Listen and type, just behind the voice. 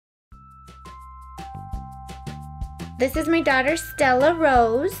This is my daughter Stella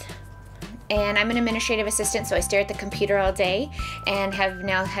Rose, and I'm an administrative assistant, so I stare at the computer all day and have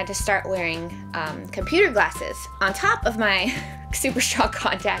now had to start wearing computer glasses on top of my super strong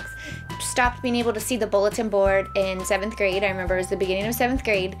contacts. Stopped being able to see the bulletin board in 7th grade. I remember it was the beginning of 7th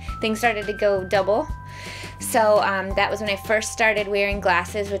grade. Things started to go double. So that was when I first started wearing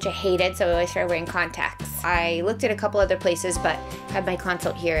glasses, which I hated, so I always started wearing contacts. I looked at a couple other places, but had my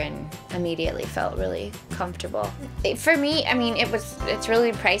consult here and immediately felt really comfortable. For me, I mean, it's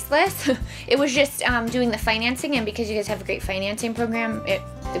really priceless. It was just doing the financing, and because you guys have a great financing program, it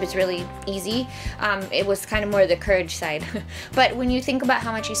was really easy. It was kind of more the courage side. But when you think about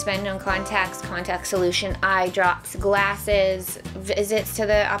how much you spend on contacts, contact solution, eye drops, glasses, visits to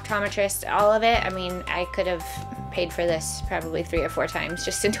the optometrist, all of it, I mean, I could have paid for this probably 3 or 4 times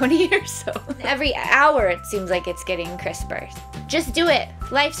just in 20 years. So every hour it seems like it's getting crisper. Just do it.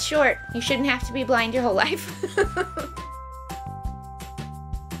 Life's short. You shouldn't have to be blind your whole life.